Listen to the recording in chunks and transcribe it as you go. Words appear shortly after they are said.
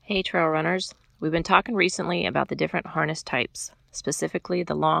Hey trail runners, we've been talking recently about the different harness types, specifically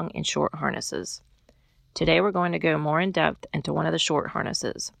the long and short harnesses. Today we're going to go more in depth into one of the short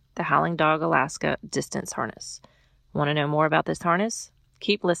harnesses, the Howling Dog Alaska Distance Harness. Want to know more about this harness?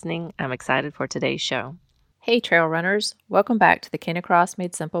 Keep listening, I'm excited for today's show. Hey trail runners, welcome back to the Canicross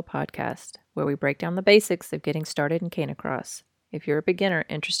Made Simple podcast, where we break down the basics of getting started in Canicross. If you're a beginner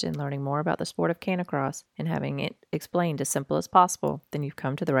interested in learning more about the sport of Canicross and having it explained as simple as possible, then you've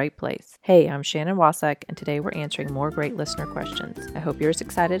come to the right place. Hey, I'm Shannon Wasak, and today we're answering more great listener questions. I hope you're as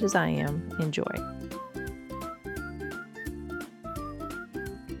excited as I am. Enjoy.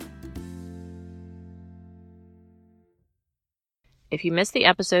 If you missed the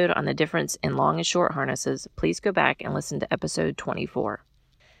episode on the difference in long and short harnesses, please go back and listen to episode 24.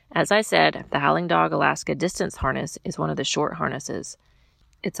 As I said, the Howling Dog Alaska Distance Harness is one of the short harnesses.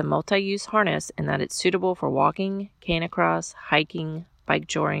 It's a multi-use harness in that it's suitable for walking, canicross, hiking, bike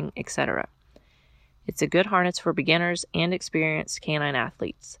joring, etc. It's a good harness for beginners and experienced canine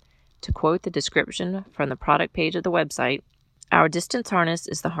athletes. To quote the description from the product page of the website, our distance harness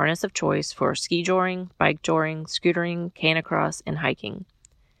is the harness of choice for ski joring, bike joring, scootering, canicross, and hiking.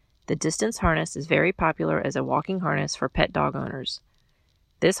 The distance harness is very popular as a walking harness for pet dog owners.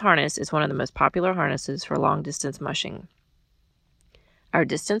 This harness is one of the most popular harnesses for long-distance mushing. Our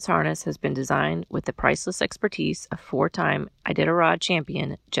distance harness has been designed with the priceless expertise of four-time Iditarod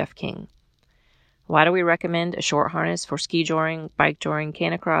champion Jeff King. Why do we recommend a short harness for ski joring, bike joring,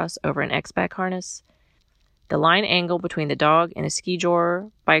 canicross over an X-Back harness? The line angle between the dog and a ski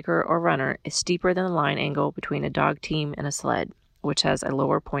jorer, biker, or runner is steeper than the line angle between a dog team and a sled, which has a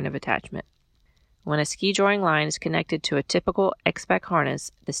lower point of attachment. When a ski joring line is connected to a typical X-Back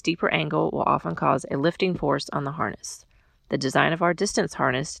harness, the steeper angle will often cause a lifting force on the harness. The design of our distance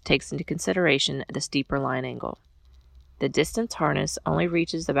harness takes into consideration the steeper line angle. The distance harness only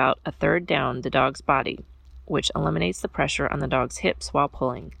reaches about a third down the dog's body, which eliminates the pressure on the dog's hips while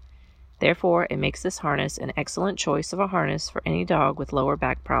pulling. Therefore, it makes this harness an excellent choice of a harness for any dog with lower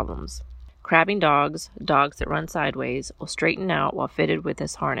back problems. Crabbing dogs, dogs that run sideways, will straighten out while fitted with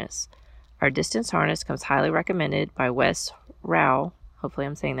this harness. Our distance harness comes highly recommended by Wes Rao, hopefully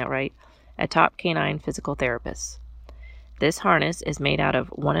I'm saying that right, a top canine physical therapist. This harness is made out of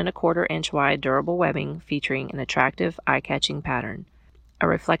 1 1/4 inch wide durable webbing featuring an attractive eye-catching pattern. A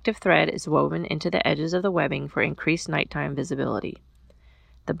reflective thread is woven into the edges of the webbing for increased nighttime visibility.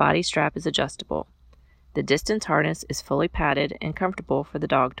 The body strap is adjustable. The distance harness is fully padded and comfortable for the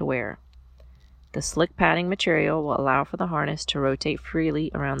dog to wear. The slick padding material will allow for the harness to rotate freely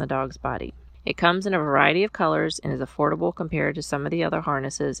around the dog's body. It comes in a variety of colors and is affordable compared to some of the other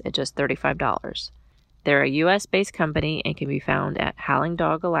harnesses at just $35. They're a U.S.-based company and can be found at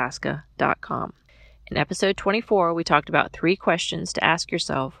howlingdogalaska.com. In episode 24, we talked about 3 questions to ask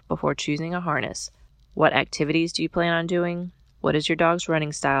yourself before choosing a harness. What activities do you plan on doing? What is your dog's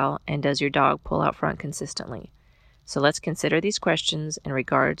running style? And does your dog pull out front consistently? So let's consider these questions in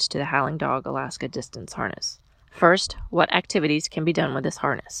regards to the Howling Dog Alaska Distance Harness. First, what activities can be done with this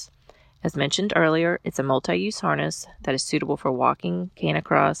harness? As mentioned earlier, it's a multi-use harness that is suitable for walking,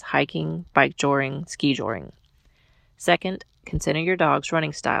 canicross, hiking, bike joring, ski joring. Second, consider your dog's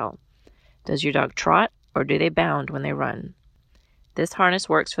running style. Does your dog trot or do they bound when they run? This harness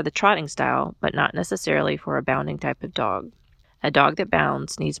works for the trotting style, but not necessarily for a bounding type of dog. A dog that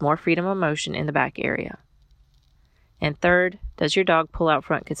bounds needs more freedom of motion in the back area. And third, does your dog pull out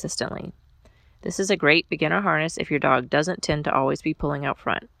front consistently? This is a great beginner harness if your dog doesn't tend to always be pulling out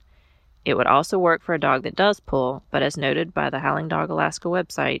front. It would also work for a dog that does pull, but as noted by the Howling Dog Alaska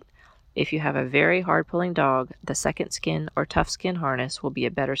website, if you have a very hard pulling dog, the second skin or tough skin harness will be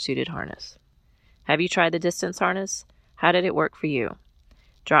a better suited harness. Have you tried the distance harness? How did it work for you?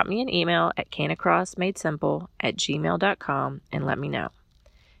 Drop me an email at canicrossmadesimple@gmail.com and let me know.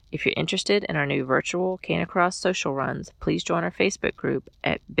 If you're interested in our new virtual Canicross social runs, please join our Facebook group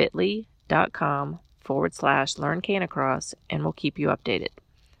at bit.ly.com/learn canicross and we'll keep you updated.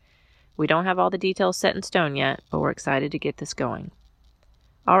 We don't have all the details set in stone yet, but we're excited to get this going.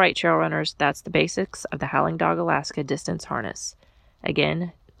 All right, trail runners, that's the basics of the Howling Dog Alaska Distance Harness.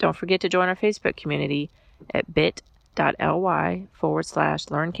 Again, don't forget to join our Facebook community at bit.ly/learn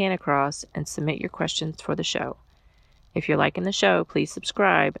canicross and submit your questions for the show. If you're liking the show, please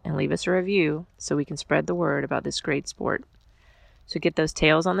subscribe and leave us a review so we can spread the word about this great sport. So get those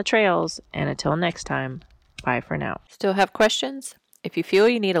tails on the trails, and until next time, bye for now. Still have questions? If you feel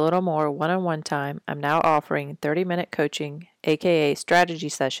you need a little more one-on-one time, I'm now offering 30-minute coaching, aka strategy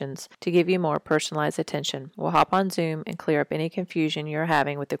sessions, to give you more personalized attention. We'll hop on Zoom and clear up any confusion you're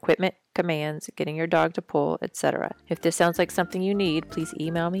having with equipment, commands, getting your dog to pull, etc. If this sounds like something you need, please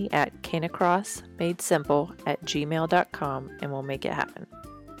email me at canicrossmadesimple@gmail.com and we'll make it happen.